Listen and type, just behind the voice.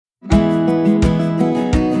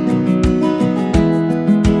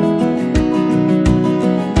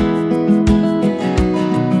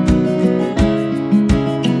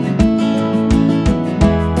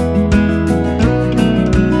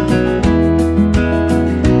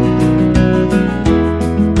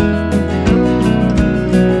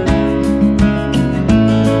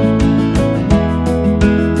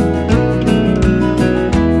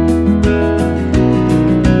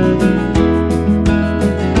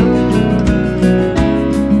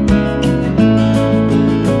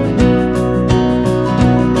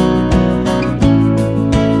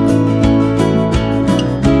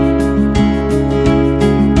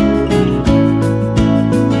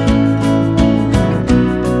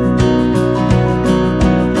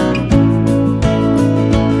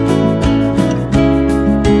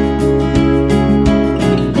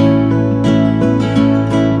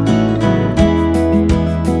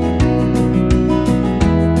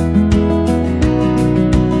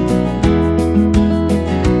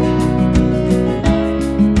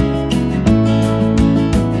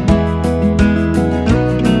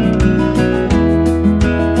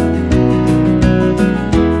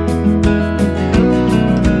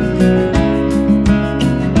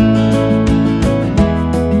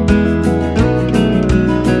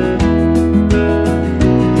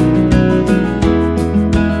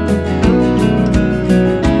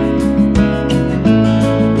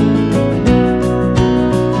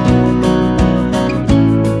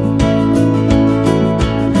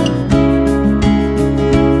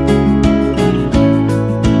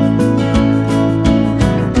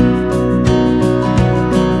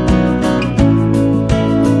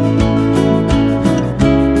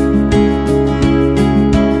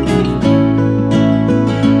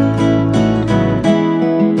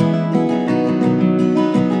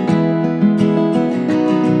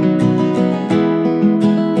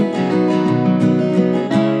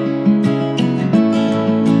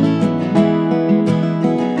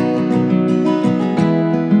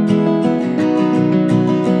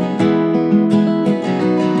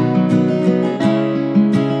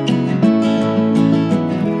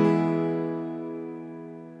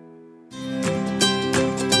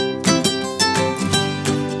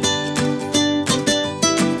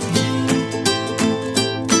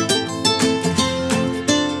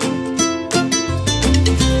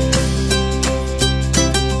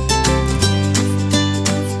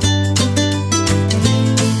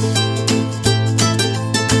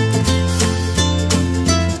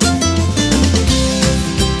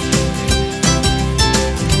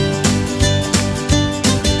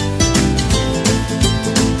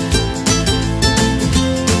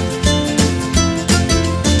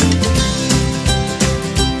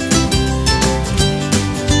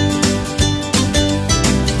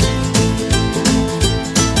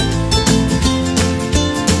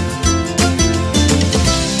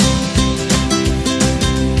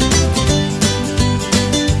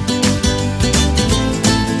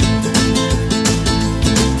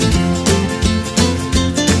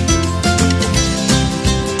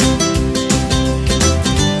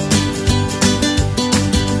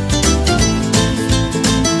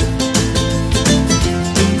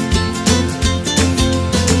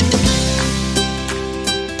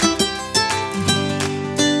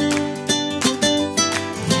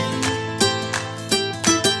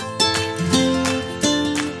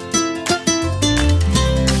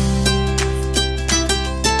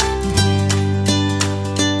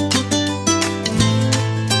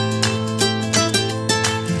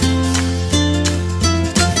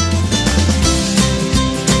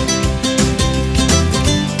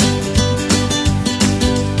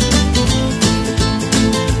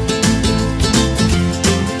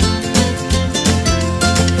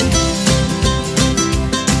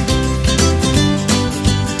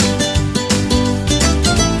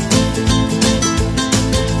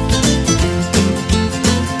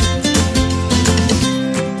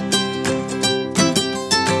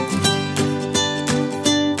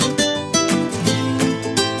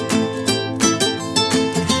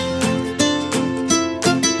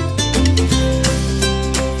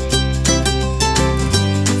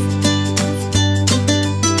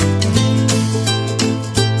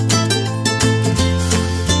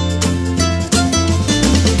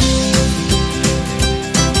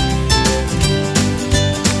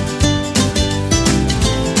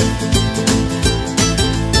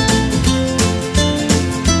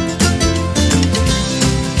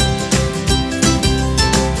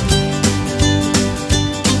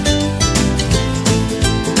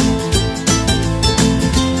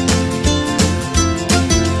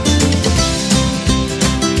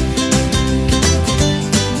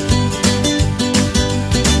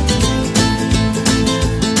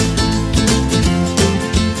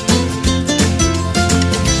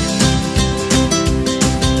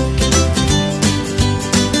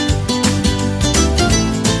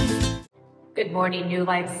Good morning, New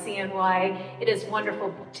Life CNY. It is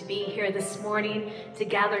wonderful to be here this morning to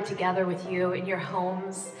gather together with you in your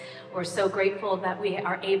homes. We're so grateful that we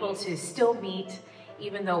are able to still meet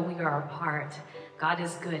even though we are apart. God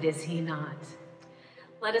is good, is he not?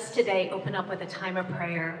 Let us today open up with a time of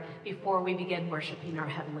prayer before we begin worshiping our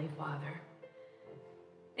Heavenly Father.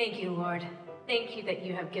 Thank you, Lord. Thank you that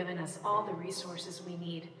you have given us all the resources we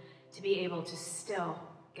need to be able to still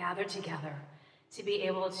gather together, to be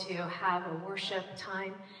able to have a worship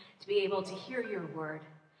time, to be able to hear your word,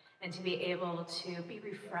 and to be able to be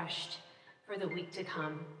refreshed for the week to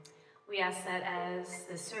come. We ask that as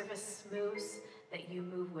the service moves, that you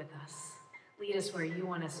move with us. Lead us where you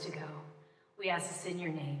want us to go. We ask this in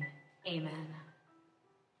your name. Amen.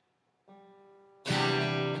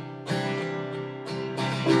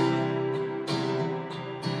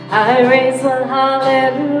 I raise a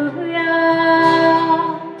hallelujah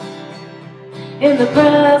in the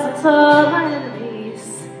presence of my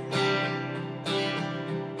enemies.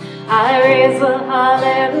 I raise a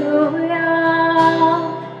hallelujah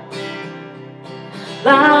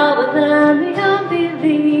louder than the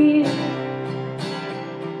unbelief.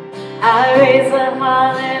 I raise a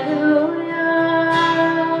hallelujah.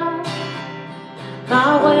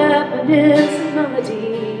 My weapon is a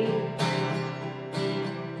melody.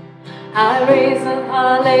 I raise a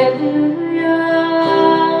hallelujah.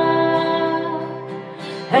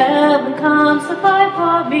 Heaven comes to fight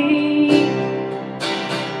for me.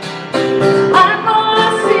 I'm gonna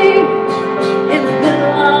sing in the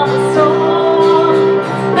middle of a storm,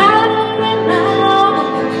 louder and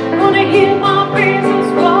louder. Gonna hear my praises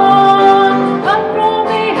roar. Up from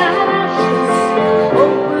the ashes,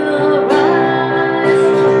 hope will rise.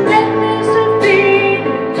 Death is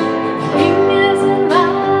defeated, King is alive.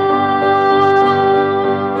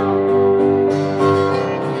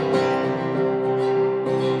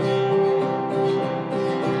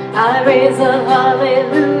 I raise a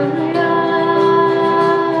hallelujah.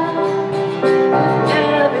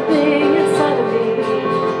 Everything inside of me.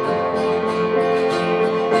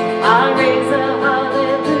 I raise a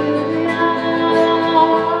hallelujah.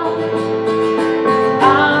 I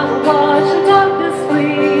will watch the darkness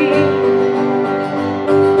flee.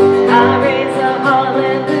 I raise a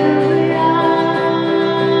hallelujah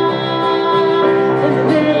in the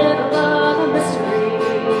middle of a mystery.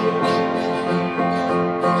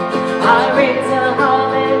 I raise a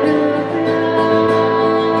hallelujah.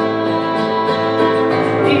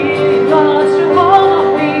 He lost your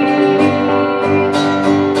all me.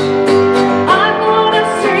 I'm gonna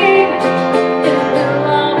sing in the middle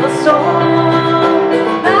of a storm,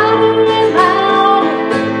 louder and louder.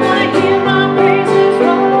 Wanna hear my praises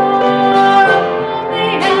roar. From the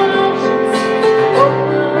ashes, hope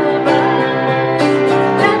will rise.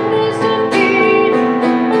 Death is defeated,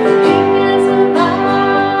 King is alive.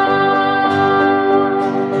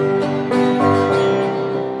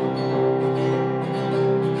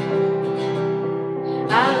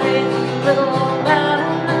 I raise a little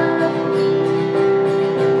louder,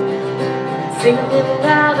 sing a little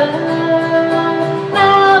louder,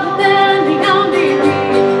 louder than the unbelief.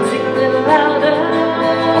 Sing a little louder,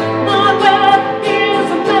 my breath is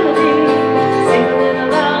a melody. Sing a little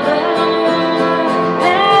louder,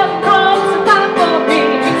 heaven comes to fight for me.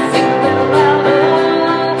 Sing a little louder,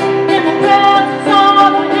 in the presence of my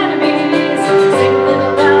enemies. Sing a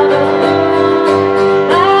little louder,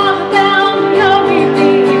 louder than the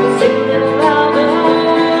unbelief. Sing a little louder,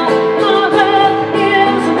 my breath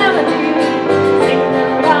is a melody. Sing a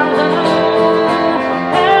little louder.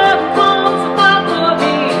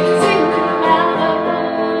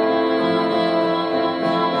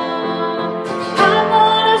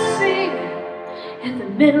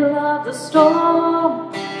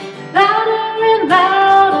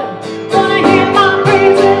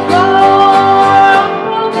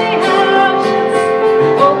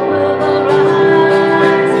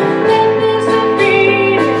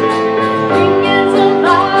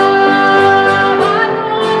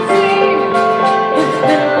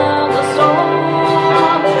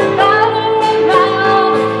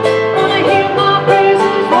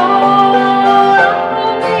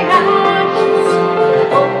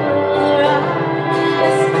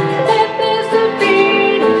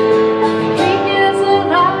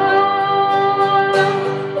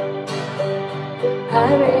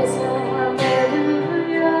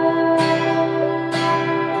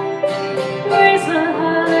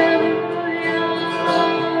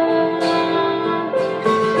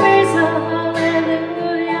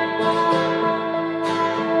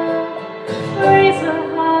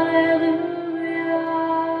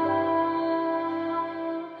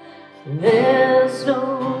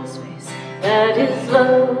 that His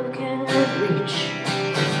love can't reach.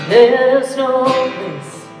 There's no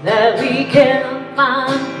place that we can't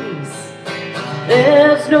find peace.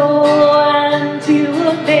 There's no end to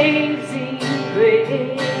amazing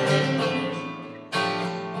grace.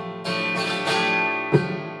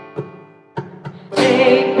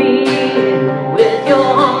 Take me in with your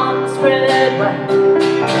arms spread wide.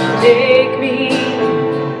 Take me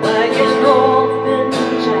like an orphan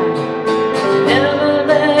child. Never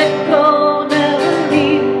let go, never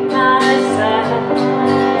leave my side.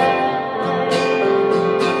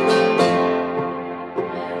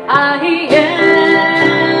 I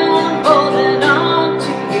am holding on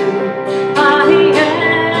to you. I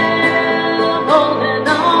am holding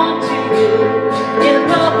on to you. In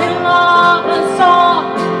the middle of the storm,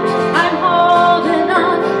 I'm holding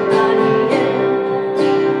on.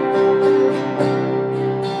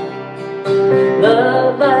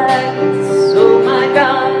 Love like this, oh my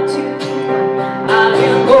God, to find. I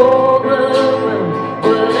am overwhelmed,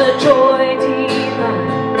 what a joy divine.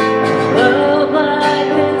 Love like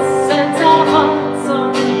this sets our hearts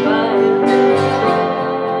on fire.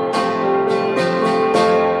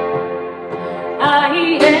 I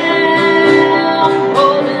am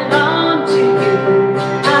holding on to you.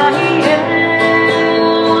 I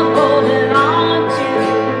am holding on to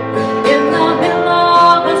you. In the middle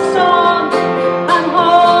of the storm, I'm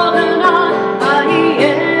holding on. I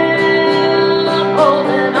am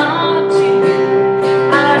holding on to you.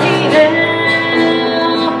 I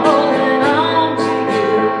am holding on to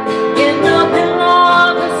you. In the middle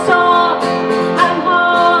of the storm, I'm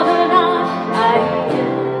holding on. I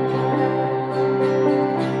am.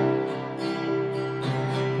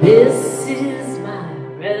 This is my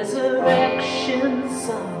resurrection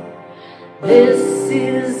song. This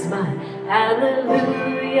is my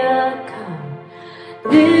hallelujah come.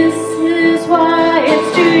 This is why it's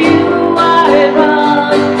to you I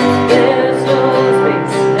run. There's no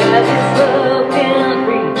space that His love can't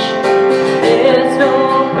reach. There's no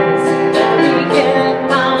place that we can't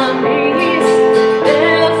find peace.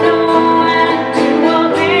 There's no end to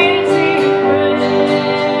amazing grace.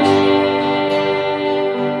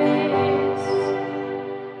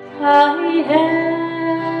 I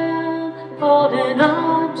am holding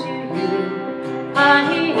on to you. I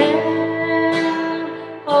am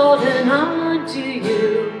holding on to you.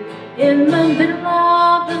 In the middle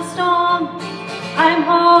of the storm, I'm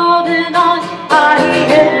holding on. I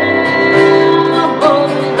am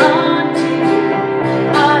holding on to you.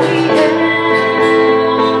 I am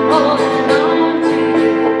holding on to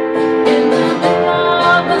you. In the middle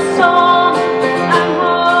of the storm, I'm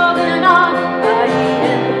holding on. I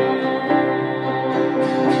am.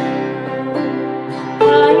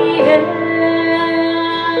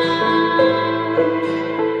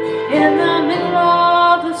 In the middle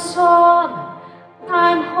of the storm,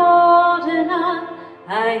 I'm holding on. I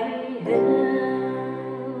am.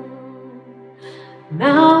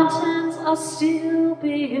 Mountains are still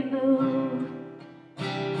being moved.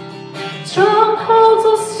 Strongholds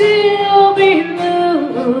are still being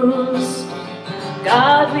loosed.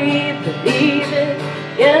 God, we believe it.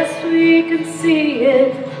 Yes, we can see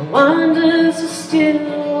it. The wonders are still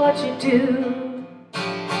what you do.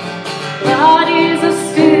 Bodies are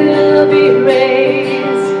still being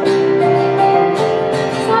raised.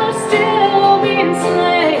 Some are still being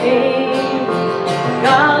slain.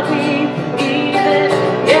 God, we believe it.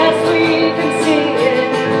 Yes, we can see it.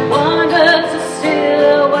 Wonders are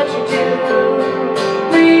still what you do.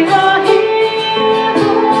 We are here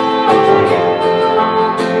for you.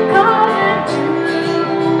 Come and do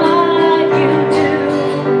what you do.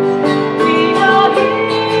 We are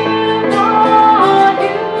here for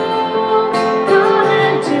you. Come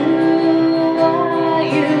and do what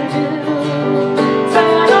you do.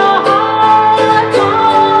 Turn our hearts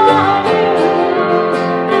on you.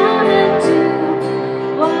 Come and do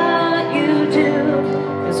what you do.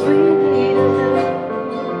 'Cause we need a move.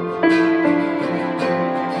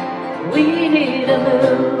 We need a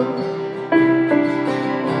move.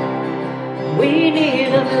 We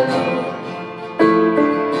need a move.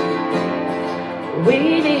 We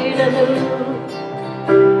need a move.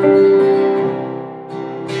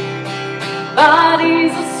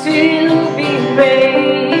 Bodies are still being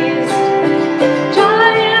raised.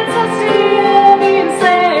 Giants are still being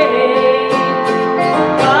slain.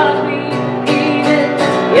 God, we need it.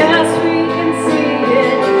 Yes, we can see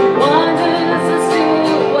it. Wonders are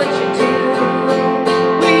still what you do.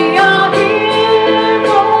 We are here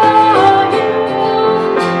for you.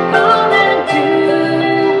 Come and do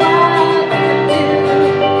what you do.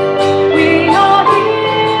 We are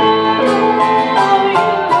here for you.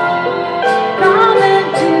 Come and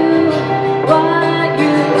do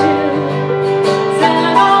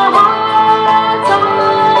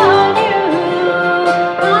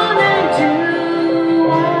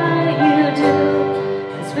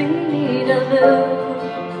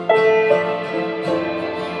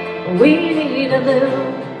We need a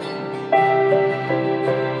move.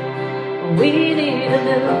 We need a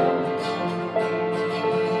move.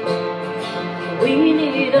 We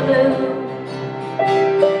need a move.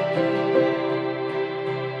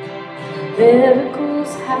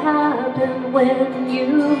 Miracles happen when you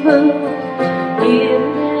move.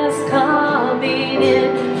 Healing is coming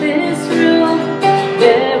in this room.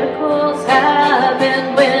 Miracles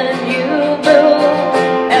happen when you move.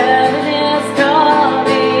 Heaven is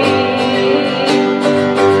coming.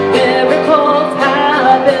 Miracles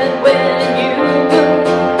happen when you move.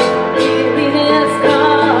 Healing is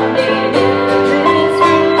coming in this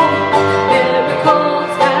room.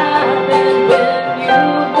 Miracles happen when you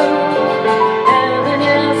move. Heaven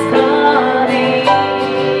is coming.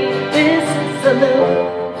 This is the move.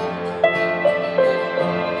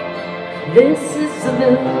 This is the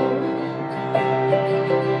move.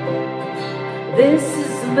 This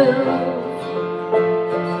is the move.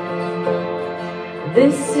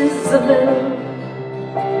 This is the move.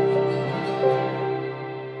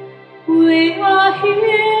 We are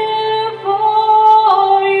here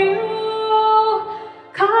for you.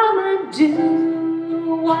 Come and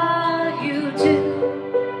do what you do.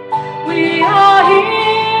 We are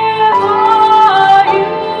here for you.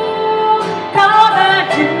 Come and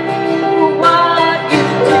do what you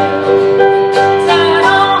do. Set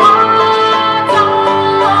our hearts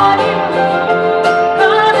on you.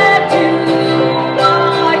 Come and do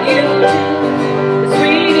what you do. 'Cause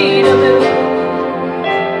we need a move.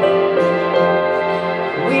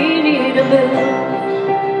 We need a move.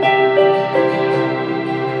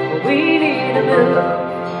 We need a move.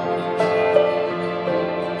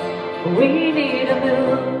 We need a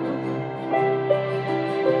move.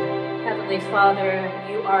 Heavenly Father,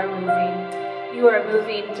 you are moving. You are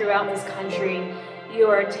moving throughout this country. You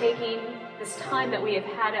are taking this time that we have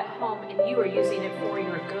had at home and you are using it for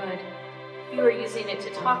your good. You are using it to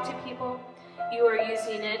talk to people. You are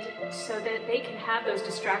using it so that they can have those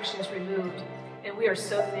distractions removed. And we are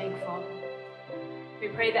so thankful. We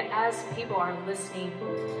pray that as people are listening,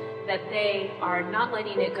 that they are not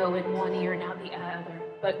letting it go in one ear and out the other,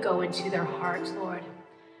 but go into their hearts, Lord.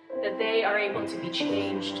 That they are able to be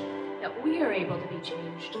changed, that we are able to be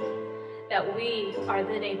changed, that we are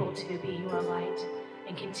then able to be your light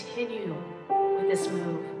and continue with this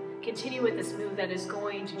move. Continue with this move that is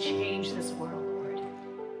going to change this world, Lord.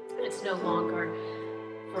 It's no longer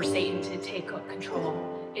for Satan to take control.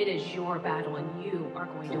 It is your battle and you are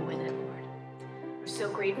going to win it, Lord. We're so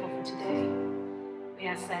grateful for today. We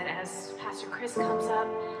ask that as Pastor Chris comes up,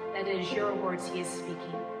 that it is your words he is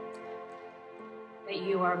speaking. That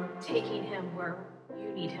you are taking him where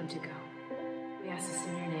you need him to go. We ask this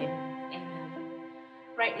in your name. Amen.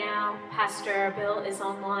 Right now, Pastor Bill is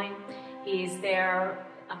online. He's there,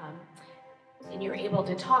 and you're able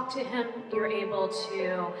to talk to him. You're able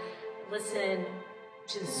to listen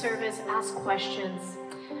to the service, ask questions.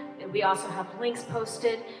 And we also have links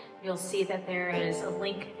posted. You'll see that there is a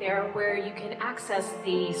link there where you can access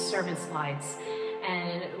the sermon slides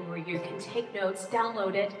and where you can take notes,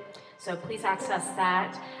 download it. So please access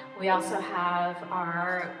that. We also have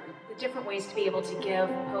the different ways to be able to give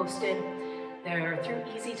posted. They're through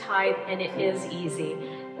Easy Tithe, and it is easy.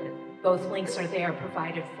 Both links are there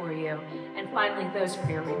provided for you. And finally, those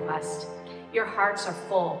prayer requests. Your hearts are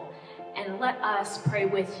full, and let us pray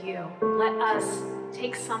with you. Let us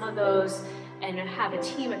take some of those and have a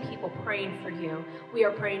team of people praying for you. We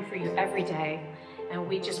are praying for you every day, and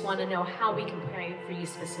we just want to know how we can pray for you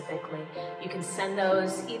specifically. You can send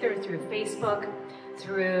those either through Facebook,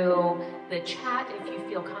 through the chat if you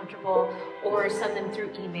feel comfortable, or send them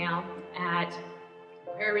through email at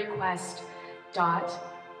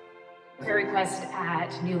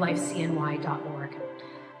prayerrequest@newlifecny.org.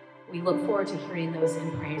 We look forward to hearing those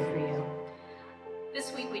and praying for you.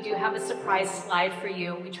 This week we do have a surprise slide for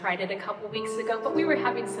you. We tried it a couple weeks ago, but we were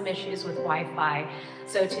having some issues with Wi-Fi.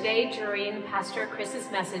 So today during Pastor Chris's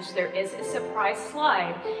message, there is a surprise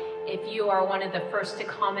slide. If you are one of the first to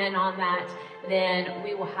comment on that, then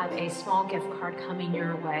we will have a small gift card coming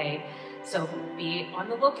your way. So be on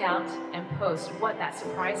the lookout and post what that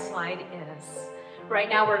surprise slide is. Right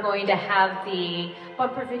now we're going to have the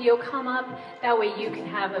bumper video come up. That way you can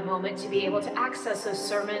have a moment to be able to access those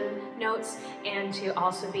sermon notes and to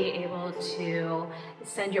also be able to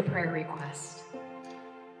send your prayer request.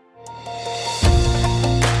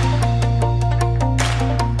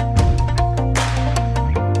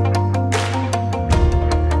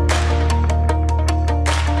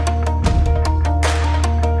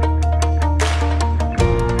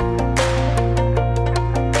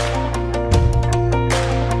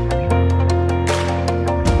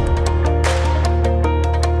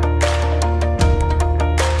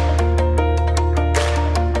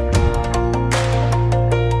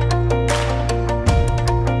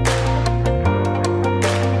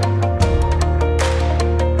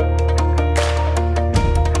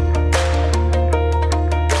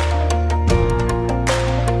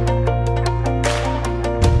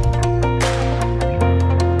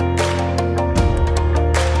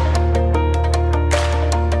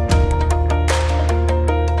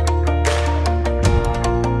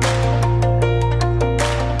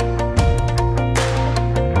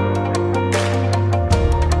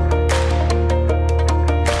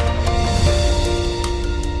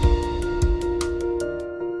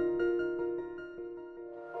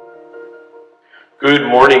 Good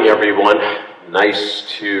morning, everyone. Nice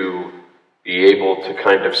to be able to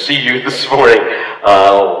kind of see you this morning.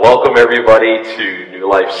 Welcome, everybody, to New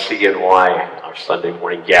Life CNY, our Sunday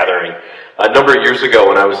morning gathering. A number of years ago,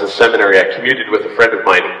 when I was in seminary, I commuted with a friend of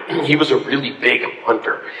mine. He was a really big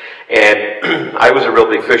hunter, and I was a real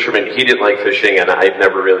big fisherman. He didn't like fishing, and I'd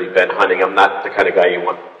never really been hunting. I'm not the kind of guy you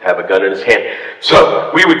want to have a gun in his hand.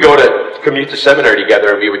 So we would go to commute to seminary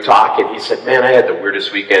together, and we would talk, and he said, man, I had the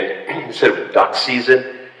weirdest weekend. He said it was duck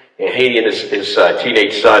season, and he and his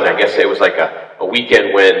teenage son, I guess it was like a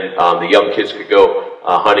weekend when the young kids could go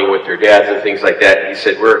hunting with their dads and things like that. And he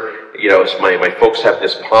said, my folks have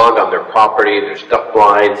this pond on their property, and there's duck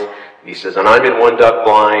blinds. And he says, and I'm in one duck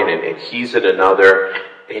blind, and he's in another.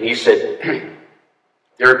 And he said,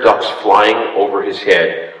 there are ducks flying over his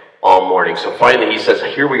head all morning. So finally he says,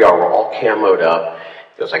 here we are, we're all camoed up.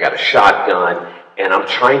 He goes, I got a shotgun, and I'm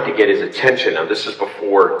trying to get his attention. Now this is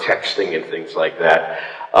before texting and things like that.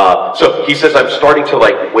 So he says, I'm starting to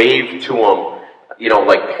like wave to him,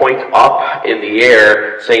 like point up in the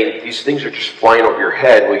air, saying, these things are just flying over your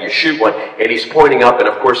head, will you shoot one? And he's pointing up, and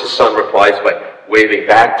of course his son replies by waving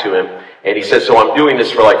back to him. And he says, so I'm doing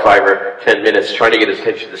this for like 5 or 10 minutes, trying to get his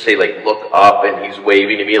attention to say, like, look up, and he's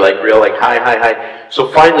waving to me like real, like, hi, hi, hi.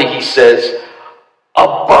 So finally he says,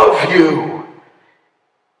 above you.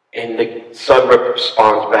 And the son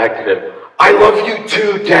responds back to him, I love you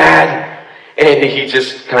too, Dad. And he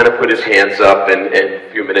just kind of put his hands up, and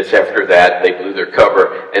a few minutes after that, they blew their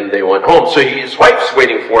cover, and they went home. So his wife's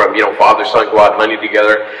waiting for him. Father, son go out hunting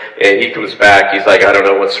together, and he comes back. He's like, I don't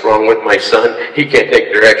know what's wrong with my son. He can't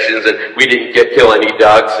take directions, and we didn't kill any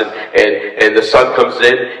ducks. And the son comes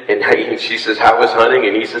in, and she says, how was hunting?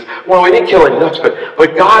 And he says, well, we didn't kill any ducks, but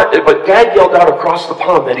Dad yelled out across the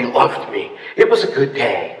pond that he loved me. It was a good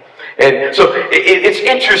day. And so it's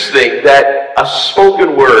interesting that a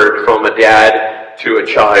spoken word from a dad to a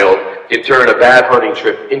child can turn a bad hunting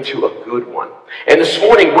trip into a good one. And this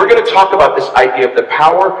morning, we're going to talk about this idea of the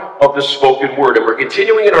power of the spoken word. And we're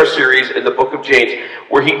continuing in our series in the book of James,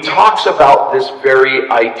 where he talks about this very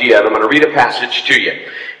idea. And I'm going to read a passage to you.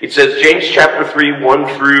 It says, James chapter 3,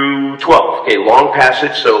 1 through 12. Okay, long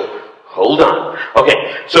passage, so hold on.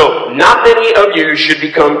 Okay, so not many of you should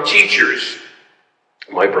become teachers,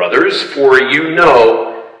 my brothers, for you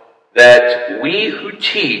know that we who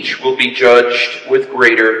teach will be judged with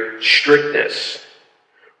greater strictness.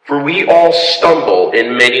 For we all stumble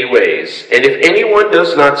in many ways, and if anyone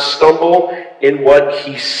does not stumble in what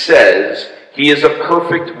he says, he is a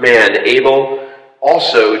perfect man, able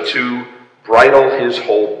also to bridle his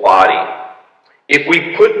whole body. If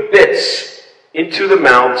we put bits into the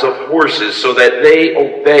mouths of horses so that they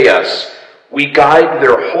obey us, we guide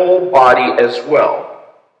their whole body as well.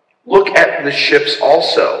 Look at the ships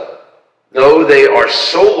also. Though they are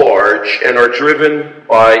so large and are driven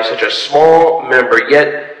by such a small member,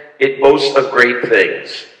 yet it boasts of great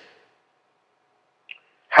things.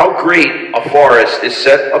 How great a forest is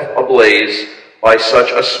set ablaze by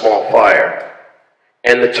such a small fire.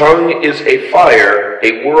 And the tongue is a fire,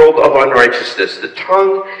 a world of unrighteousness. The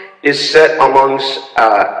tongue is set amongst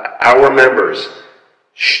our members,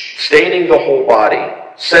 staining the whole body,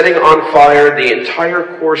 setting on fire the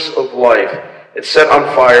entire course of life, and set on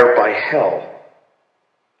fire by hell.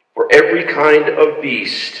 For every kind of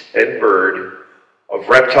beast and bird, of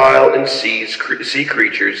reptile and sea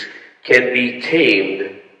creatures can be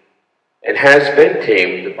tamed and has been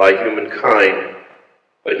tamed by humankind,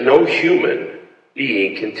 but no human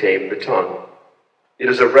being can tame the tongue. It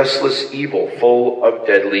is a restless evil full of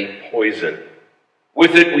deadly poison.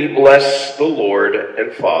 With it we bless the Lord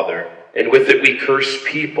and Father, and with it we curse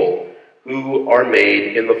people who are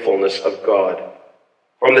made in the fullness of God.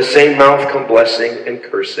 From the same mouth come blessing and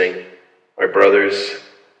cursing. My brothers,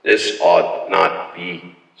 this ought not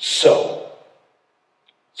be so.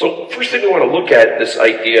 So first thing we want to look at this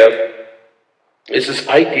idea is this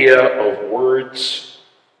idea of words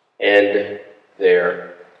and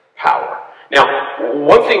their power. Now,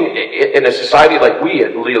 one thing in a society like we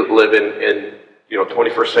live in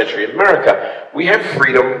 21st century America, we have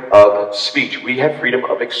freedom of speech. We have freedom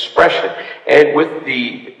of expression. And with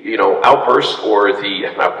the, outburst or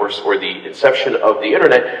the inception of the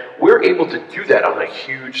internet, we're able to do that on a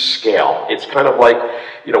huge scale. It's kind of like,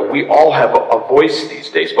 we all have a voice these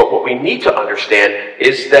days. But what we need to understand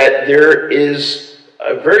is that there is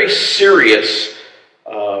a very serious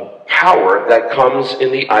power that comes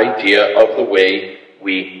in the idea of the way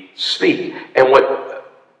we speak. And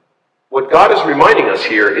what God is reminding us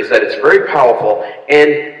here is that it's very powerful,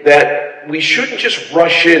 and that we shouldn't just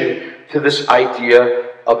rush in to this idea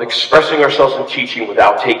of expressing ourselves in teaching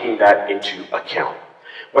without taking that into account.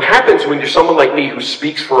 What happens when you're someone like me who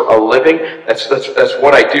speaks for a living, that's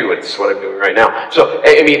what I do, it's what I'm doing right now. So,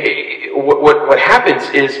 I mean, what happens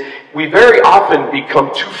is we very often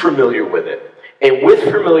become too familiar with it. And with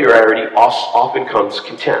familiarity often comes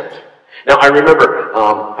contempt. Now, I remember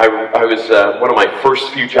I was, one of my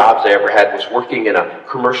first few jobs I ever had was working in a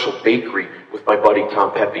commercial bakery with my buddy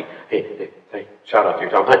Tom Pepe. Hey, shout out to you,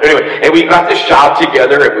 Tom. Anyway, and we got this job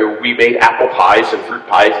together, and we made apple pies and fruit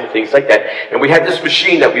pies and things like that. And we had this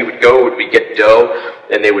machine that we would go, and we'd get dough,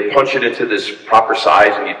 and they would punch it into this proper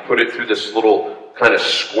size, and you'd put it through this little kind of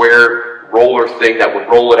square roller thing that would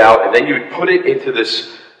roll it out, and then you would put it into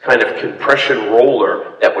this kind of compression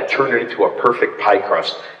roller that would turn it into a perfect pie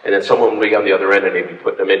crust. And then someone would be on the other end and they'd be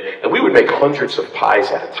putting them in. And we would make hundreds of pies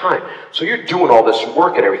at a time. So you're doing all this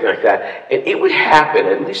work and everything like that. And it would happen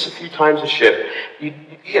at least a few times a shift. You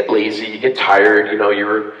get lazy, you get tired,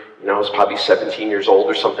 I was probably 17 years old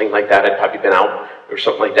or something like that. I'd probably been out or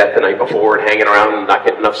something like that the night before and hanging around and not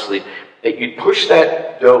getting enough sleep. That you'd push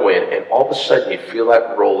that dough in and all of a sudden you'd feel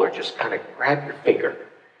that roller just kind of grab your finger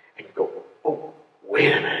and you go, oh,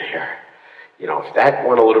 wait a minute here. If that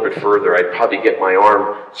went a little bit further, I'd probably get my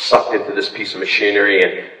arm sucked into this piece of machinery,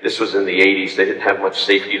 and this was in the 80s. They didn't have much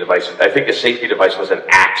safety devices. I think the safety device was an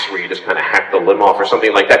axe where you just kind of hack the limb off or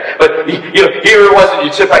something like that. But, here it was, and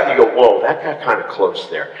you'd sit back and you go, whoa, that got kind of close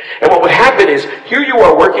there. And what would happen is, here you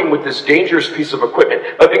are working with this dangerous piece of equipment,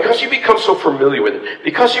 but because you become so familiar with it,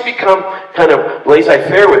 because you become kind of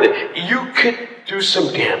laissez-faire with it, you could do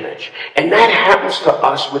some damage. And that happens to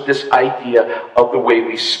us with this idea of the way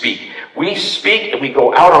we speak. We speak and we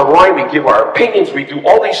go out online, we give our opinions, we do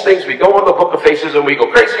all these things, we go on the Book of Faces and we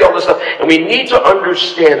go crazy, all this stuff. And we need to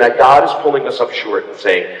understand that God is pulling us up short and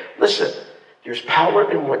saying, listen, there's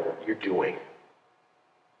power in what you're doing.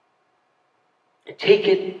 And take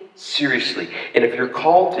it seriously. And if you're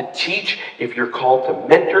called to teach, if you're called to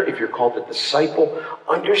mentor, if you're called to disciple,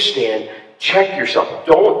 understand, check yourself.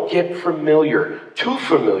 Don't get too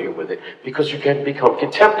familiar with it, because you can become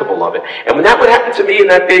contemptible of it. And when that would happen to me in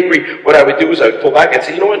that bakery, what I would do is I would pull back and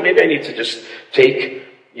say, you know what, maybe I need to just take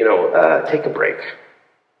a break.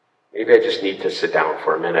 Maybe I just need to sit down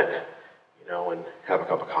for a minute, and have a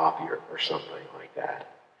cup of coffee or something like that.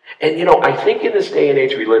 And, I think in this day and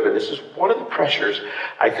age we live in, this is one of the pressures,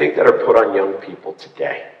 I think, that are put on young people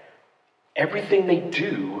today. Everything they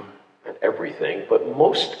do, not everything, but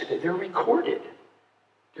most, they're recorded.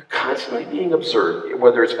 They're constantly being observed,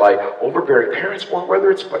 whether it's by overbearing parents or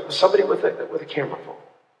whether it's by somebody with a camera phone.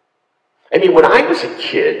 I mean, when I was a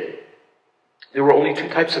kid, there were only two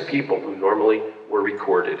types of people who normally were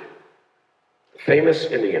recorded: the famous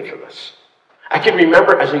and the infamous. I can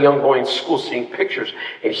remember as a young boy in school seeing pictures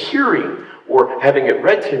and hearing or having it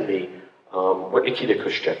read to me what Nikita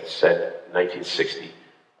Khrushchev said in 1960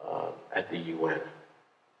 at the UN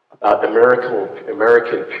about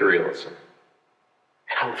American imperialism.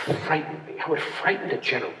 And how it frightened me, how it frightened a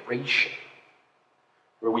generation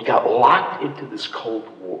where we got locked into this Cold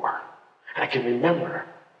War. And I can remember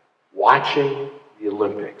watching the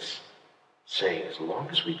Olympics saying, as long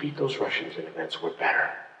as we beat those Russians in events, we're better.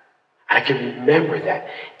 I can remember that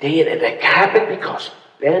day, and that happened because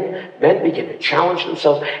men began to challenge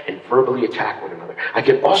themselves and verbally attack one another. I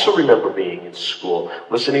can also remember being in school,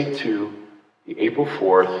 listening to the April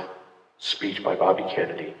 4th speech by Bobby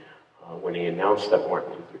Kennedy when he announced that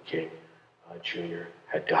Martin Luther King Jr.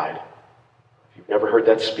 had died. If you've never heard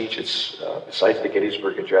that speech, it's besides the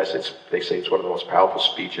Gettysburg Address, they say it's one of the most powerful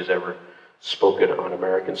speeches ever spoken on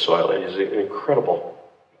American soil. It is an incredible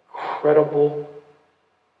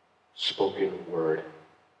spoken word.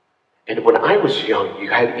 And when I was young, you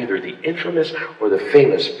had either the infamous or the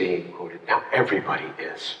famous being quoted. Now everybody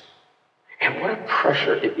is. And what a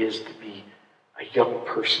pressure it is to be a young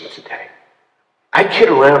person today. I kid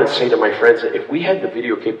around and say to my friends that if we had the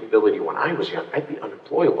video capability when I was young, I'd be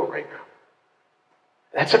unemployable right now.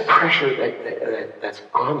 That's a pressure that's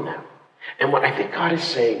on them. And what I think God is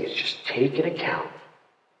saying is just take into account,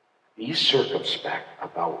 be circumspect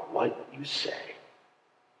about what you say,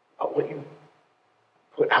 about what you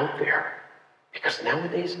put out there. Because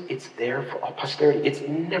nowadays, it's there for all posterity. It's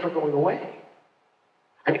never going away.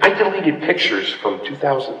 I mean, I deleted pictures from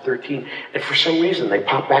 2013, and for some reason, they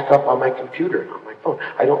pop back up on my computer and on my phone.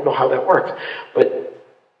 I don't know how that works. But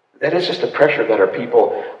that is just a pressure that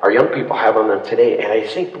our young people have on them today. And I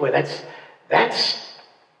think, boy, that's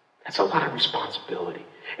a lot of responsibility.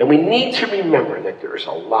 And we need to remember that there is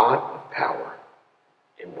a lot of power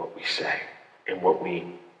in what we say and what we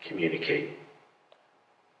communicate.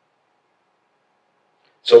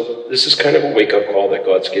 So this is kind of a wake-up call that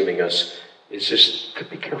God's giving us, is just to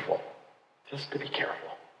be careful. Just to be careful.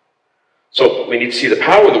 So we need to see the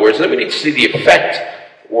power of the words, and then we need to see the effect,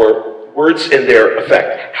 or words and their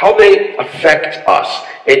effect, how they affect us.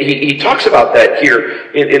 And he talks about that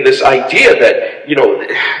here in this idea that,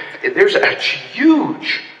 there's a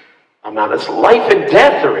huge amount of life and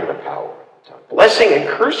death are in the power of the tongue. Blessing and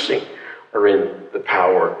cursing are in the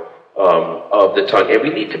power of the tongue. And we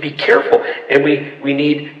need to be careful, and we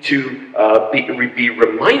need to be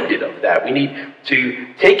reminded of that. We need to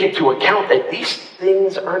take into account that these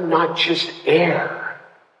things are not just air.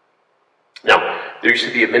 Now, there used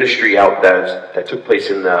to be a ministry out that took place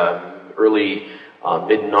in the early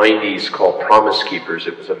mid-90s called Promise Keepers.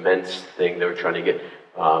 It was a men's thing. They were trying to get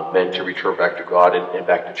men to return back to God and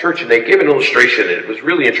back to church. And they gave an illustration, and it was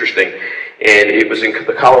really interesting. And it was in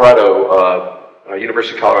the Colorado,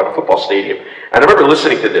 University of Colorado football stadium. And I remember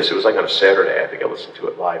listening to this. It was like on a Saturday. I think I listened to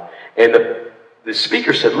it live. And the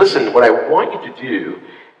speaker said, listen, what I want you to do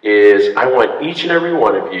is I want each and every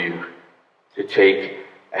one of you to take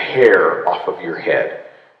a hair off of your head.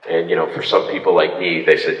 And, for some people like me,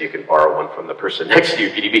 they said you can borrow one from the person next to you,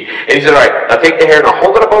 PDB. And he said, all right, now take the hair and now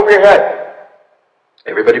hold it up over your head.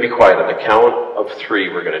 Everybody be quiet. On the count of 3,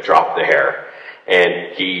 we're going to drop the hair.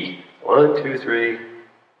 And 1, 2, 3,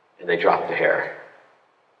 and they dropped the hair.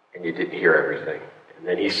 And you didn't hear everything. And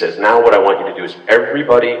then he says, now what I want you to do is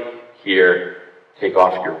everybody here take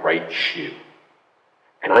off your right shoe.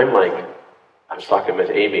 And I was talking with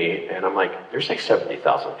Amy, and I'm like, there's like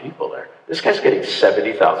 70,000 people there. This guy's getting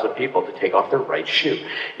 70,000 people to take off their right shoe.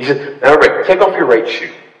 He said, now, Rick, take off your right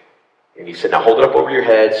shoe. And he said, now hold it up over your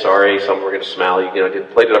head. Sorry, some were going to smell.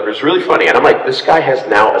 Played it up. It was really funny. And I'm like, this guy has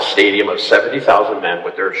now a stadium of 70,000 men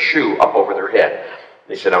with their shoe up over their head. And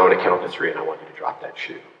he said, I'm going to count to 3, and I want you to drop that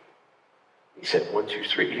shoe. He said, 1, 2,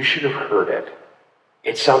 3. You should have heard it.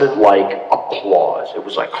 It sounded like applause. It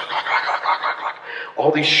was like,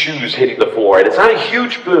 all these shoes hitting the floor. And it's not a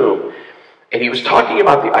huge boom. And he was talking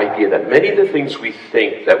about the idea that many of the things we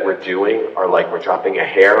think that we're doing are like we're dropping a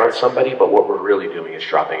hair on somebody, but what we're really doing is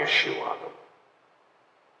dropping a shoe on them.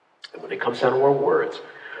 And when it comes down to our words,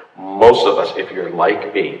 most of us, if you're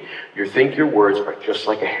like me, you think your words are just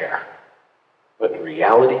like a hair. But in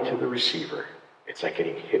reality to the receiver, it's like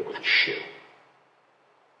getting hit with a shoe.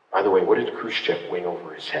 By the way, what did Khrushchev wing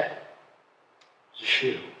over his head? It's a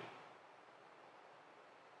shoe.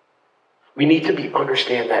 We need to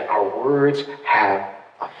understand that our words have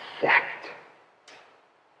effect.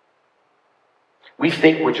 We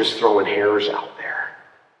think we're just throwing hairs out there.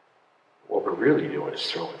 What we're really doing is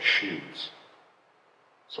throwing shoes.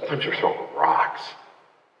 Sometimes we're throwing rocks.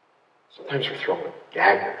 Sometimes we're throwing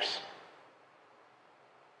daggers.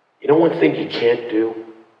 You know one thing you can't do?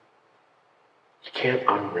 You can't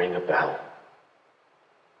unring a bell.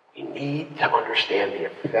 We need to understand the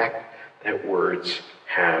effect that words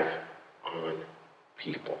have on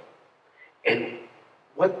people. And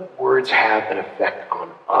what words have an effect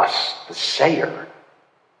on us, the sayer.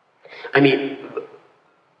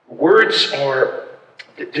 Words are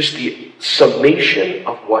just the summation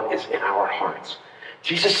of what is in our hearts.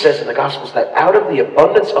 Jesus says in the Gospels that out of the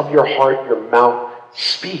abundance of your heart, your mouth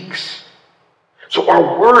speaks. So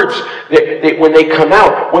our words, when they come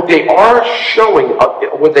out, what they are showing,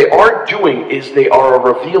 what they are doing is they are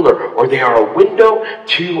a revealer, or they are a window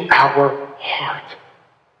to our heart.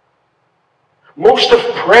 Most of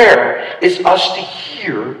prayer is us to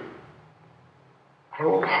hear our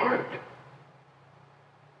own heart.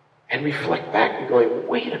 And reflect back and going,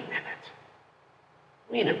 wait a minute.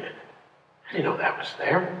 I didn't know that was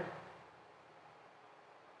there.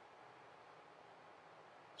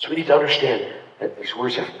 So we need to understand that these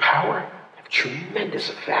words have power, have tremendous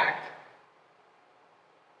effect.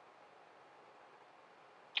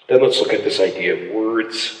 Then let's look at this idea of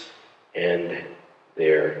words and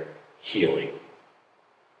their healing.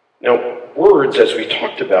 Now, words, as we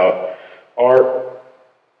talked about, are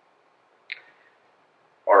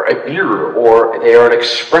a mirror, or they are an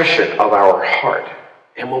expression of our heart.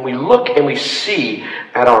 And when we look and we see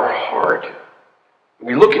at our heart,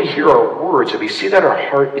 we look and hear our words, and we see that our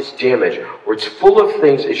heart is damaged, or it's full of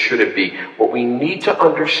things it shouldn't be. What we need to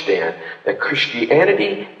understand that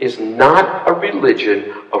Christianity is not a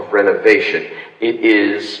religion of renovation. It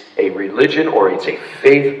is a religion, or it's a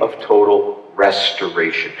faith of total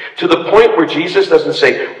restoration. To the point where Jesus doesn't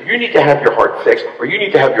say, you need to have your heart fixed, or you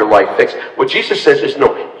need to have your life fixed. What Jesus says is,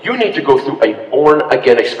 no, you need to go through a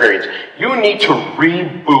born-again experience. You need to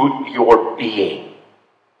reboot your being.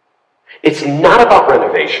 It's not about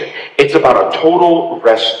renovation. It's about a total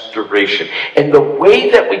restoration. And the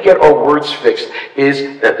way that we get our words fixed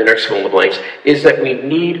is, that the next fill in the blanks, is that we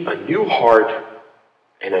need a new heart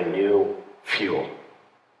and a new fuel.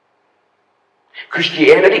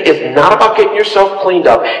 Christianity is not about getting yourself cleaned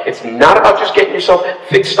up. It's not about just getting yourself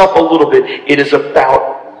fixed up a little bit. It is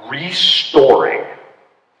about restoring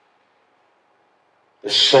the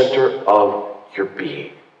center of your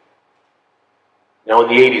being. Now, in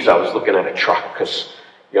the 80s, I was looking at a truck because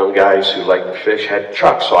young guys who like to fish had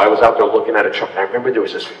trucks. So I was out there looking at a truck, and I remember there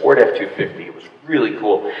was this Ford F-250. It was really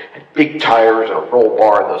cool. It had big tires and a roll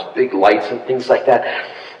bar and those big lights and things like that.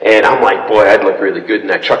 And I'm like, boy, I'd look really good in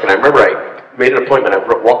that truck. And I remember I made an appointment. I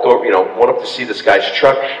walked over, went up to see this guy's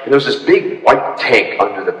truck, and there was this big white tank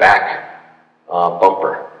under the back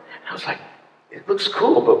bumper. And I was like, it looks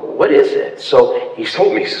cool, but what is it? So he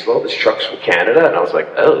told me, he says, well, this truck's from Canada. And I was like,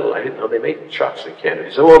 oh, I didn't know they made trucks in Canada.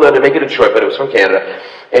 He said, well, no, they make it in Detroit, but it was from Canada.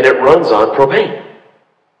 And it runs on propane.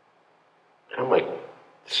 And I'm like,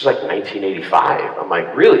 this is like 1985. I'm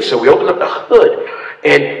like, really? So we opened up the hood,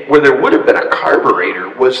 and where there would have been a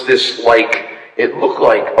carburetor was this, like, it looked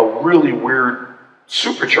like a really weird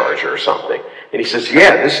supercharger or something. And he says,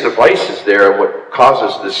 yeah, this device is there, and what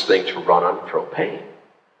causes this thing to run on propane.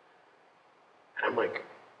 And I'm like,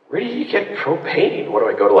 where do you get propane? What do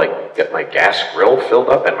I go to, like, get my gas grill filled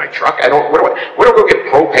up in my truck? Where do I go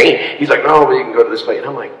get propane? He's like, no, but you can go to this place. And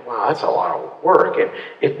I'm like, wow, that's a lot of work.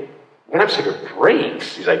 And when I'm saying it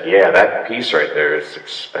breaks, he's like, yeah, that piece right there is an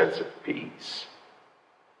expensive piece.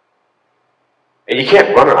 And you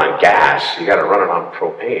can't run it on gas. You got to run it on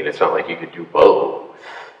propane. It's not like you could do both.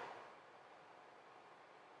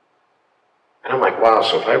 And I'm like, wow,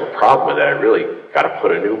 so if I have a problem with that, I really got to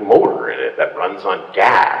put a new motor in it that runs on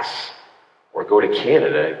gas, or go to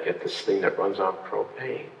Canada and get this thing that runs on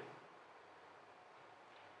propane.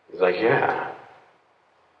 He's like, yeah.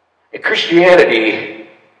 And Christianity,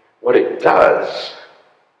 what it does,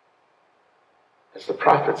 as the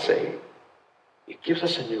prophets say, it gives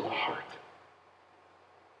us a new heart.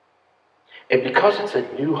 And because it's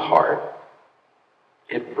a new heart,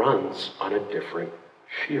 it runs on a different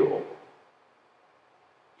fuel.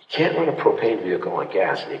 You can't run a propane vehicle on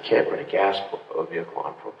gas, and you can't run a gas vehicle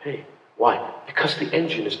on propane. Why? Because the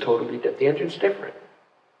engine is totally different. The engine's different.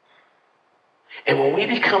 And when we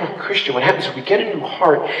become a Christian, what happens is we get a new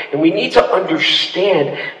heart, and we need to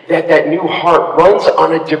understand that that new heart runs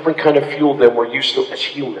on a different kind of fuel than we're used to as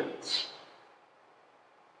humans.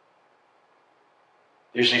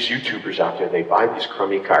 There's these YouTubers out there, they buy these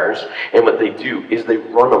crummy cars, and what they do is they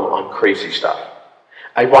run them on crazy stuff.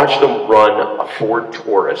 I watched them run a Ford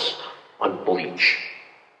Taurus on bleach.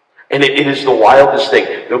 And it is the wildest thing.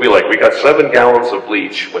 They'll be like, we got 7 gallons of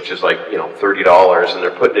bleach, which is like, $30, and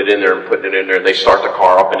they're putting it in there and putting it in there, and they start the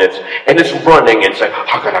car up, and it's running, and it's like,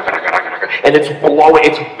 and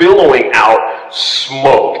it's billowing out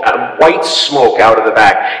smoke, white smoke out of the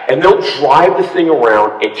back, and they'll drive the thing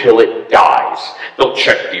around until it dies. They'll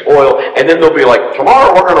check the oil, and then they'll be like,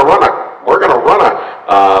 tomorrow we're gonna run a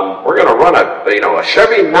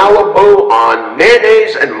Chevy Malibu on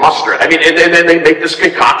mayonnaise and mustard. I mean, and then they make this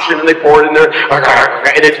concoction and they pour it in there,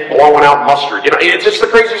 and it's blowing out mustard. It's just the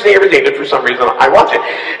craziest thing ever. But for some reason, I watch it,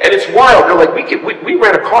 and it's wild. They're like, we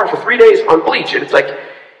ran a car for 3 days on bleach, and it's like,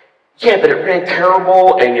 yeah, but it ran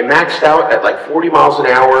terrible, and you maxed out at like 40 miles an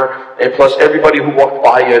hour, and plus everybody who walked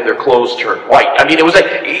by you, their clothes turned white. I mean, it was like,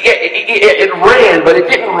 it ran, but it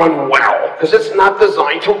didn't run well, because it's not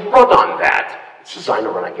designed to run on that. It's designed to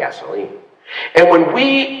run on gasoline. And when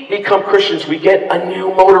we become Christians, we get a new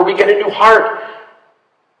motor, we get a new heart.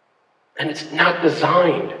 And it's not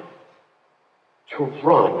designed to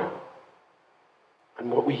run on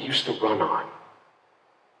what we used to run on.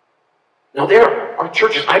 Now, there are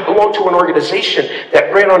churches. I belong to an organization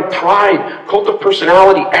that ran on pride, cult of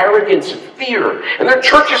personality, arrogance, and fear. And there are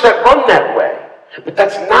churches that run that way. But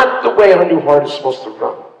that's not the way our new heart is supposed to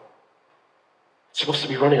run. It's supposed to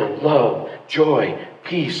be running on love, joy,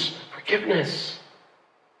 peace, forgiveness,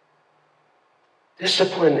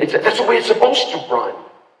 discipline. That's the way it's supposed to run.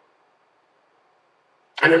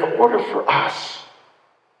 And in order for us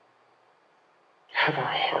to have our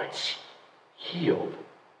hearts healed,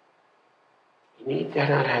 we need to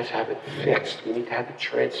not have it fixed. We need to have it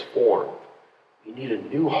transformed. We need a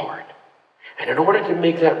new heart. And in order to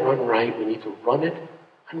make that run right, we need to run it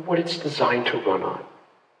on what it's designed to run on.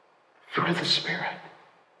 Fruit of the Spirit.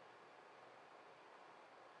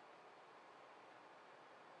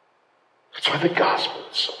 That's why the gospel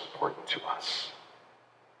is so important to us.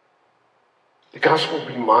 The gospel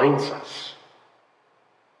reminds us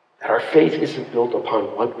that our faith isn't built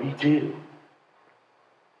upon what we do.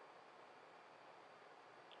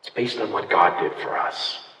 It's based on what God did for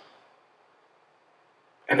us.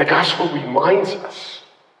 And the gospel reminds us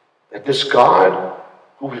that this God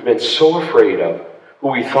who we've been so afraid of, who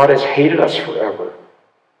we thought has hated us forever,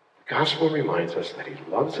 the gospel reminds us that he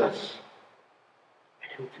loves us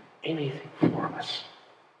and he'll do anything for us.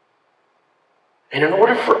 And in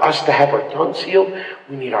order for us to have our tongues healed,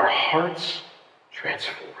 we need our hearts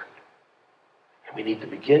transformed. And we need to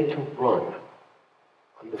begin to run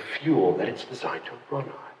on the fuel that it's designed to run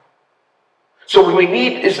on. So what we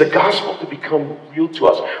need is the gospel to become real to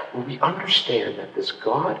us, where we understand that this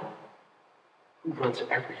God who runs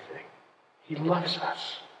everything, he loves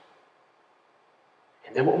us.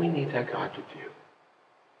 And then what we need that God to do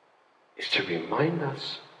is to remind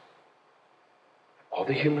us of all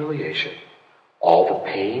the humiliation, all the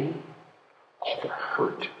pain, all the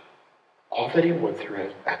hurt, all that he went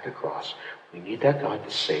through at the cross. We need that God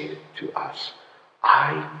to say to us,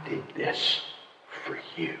 I did this for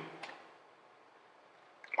you.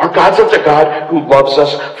 Our God's not a God who loves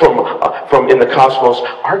us from in the cosmos.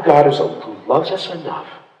 Our God is who loves us enough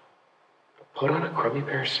to put on a crummy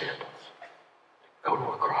pair of sandals, go to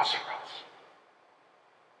a cross for us.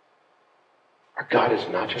 Our God is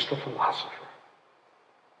not just a philosopher.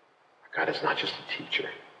 Our God is not just a teacher.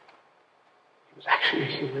 He was actually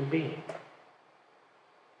a human being.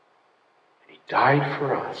 And he died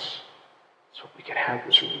for us so we could have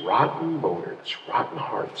this rotten motor, this rotten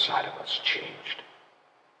heart inside of us changed.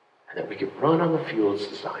 And that we could run on the fuel it's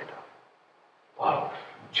designed on. Love,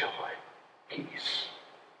 joy, peace.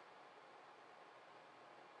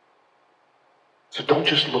 So don't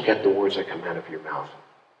just look at the words that come out of your mouth.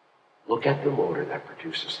 Look at the motor that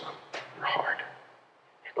produces them, your heart.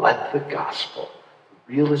 And let the gospel,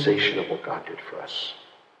 the realization of what God did for us,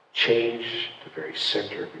 change the very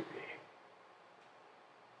center of your being.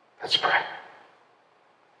 Let's pray.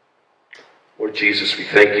 Lord Jesus, we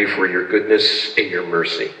thank you for your goodness and your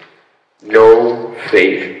mercy. No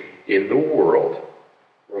faith in the world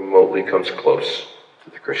remotely comes close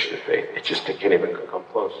to the Christian faith. It just can't even come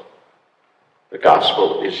close. The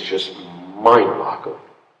gospel is just mind-boggling.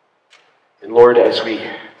 And Lord, as we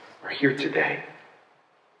are here today,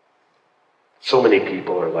 so many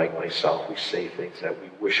people are like myself. We say things that we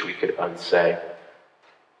wish we could unsay.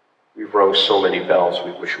 We've rung so many bells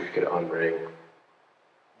we wish we could unring.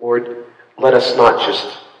 Lord, let us not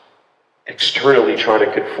just externally try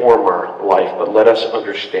to conform our life, but let us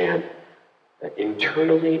understand that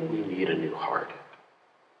internally we need a new heart.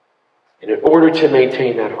 And in order to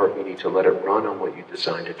maintain that heart, we need to let it run on what you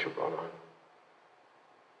designed it to run on.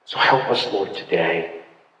 So help us, Lord, today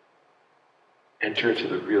enter into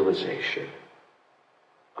the realization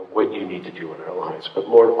of what you need to do in our lives. But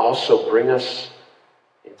Lord, also bring us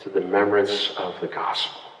into the remembrance of the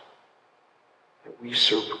gospel. That we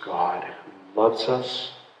serve a God who loves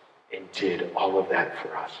us and did all of that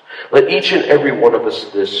for us. Let each and every one of us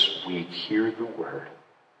this week hear the word,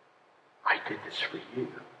 I did this for you.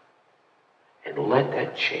 And let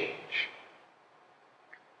that change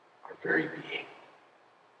our very being.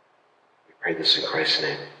 We pray this in Christ's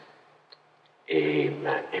name.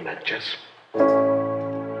 Amen. Amen. Jess?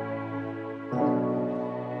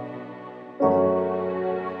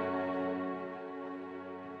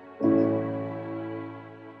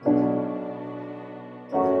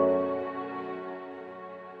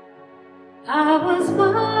 I was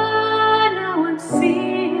blind, now I'm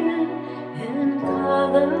seeing in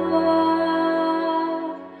color.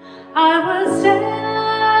 I was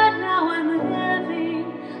dead, now I'm living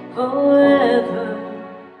forever.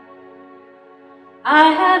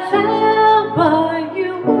 I had failed, but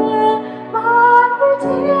you were my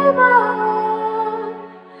Redeemer.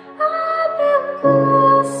 I've been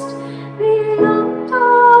blessed beyond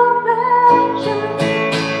all measure.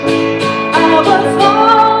 I was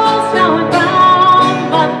lost, now I'm found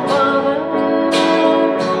by Father.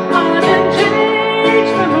 I've been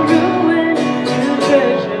changed from ruin to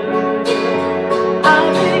treasure.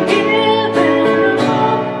 I've been given a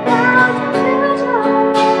hope that's better.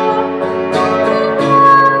 Nothing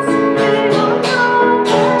else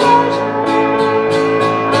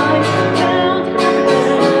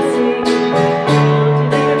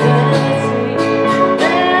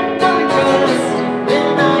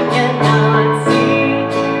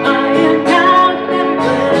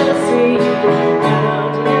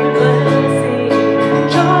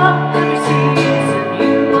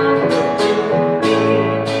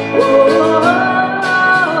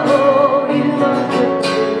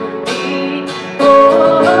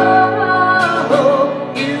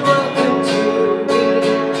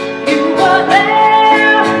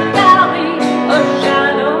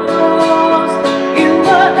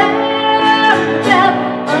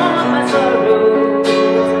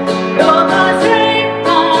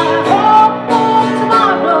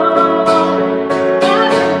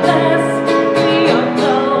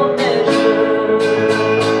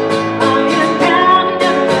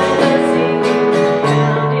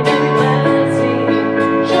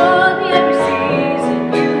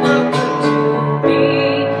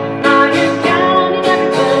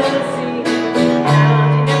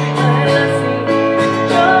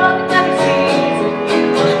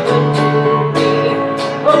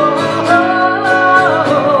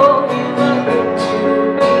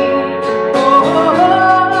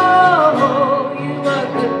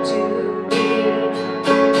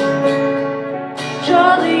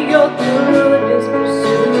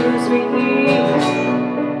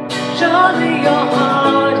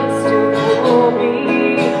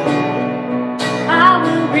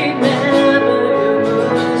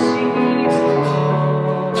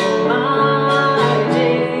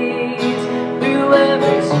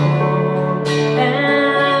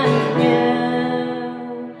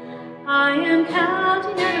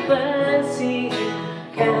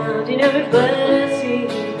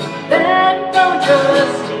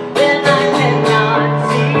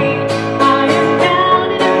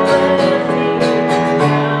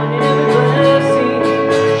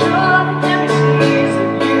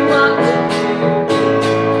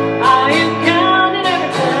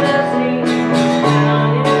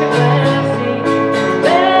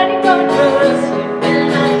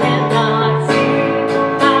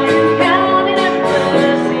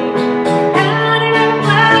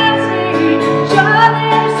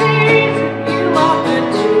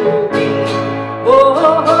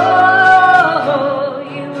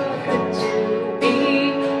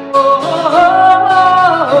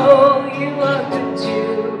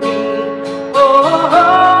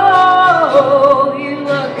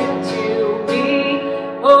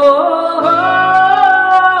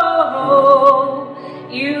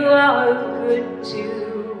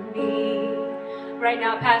Right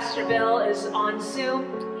now, Pastor Bill is on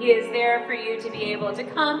Zoom. He is there for you to be able to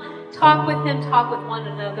come, talk with him, talk with one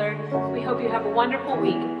another. We hope you have a wonderful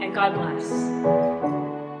week, and God bless.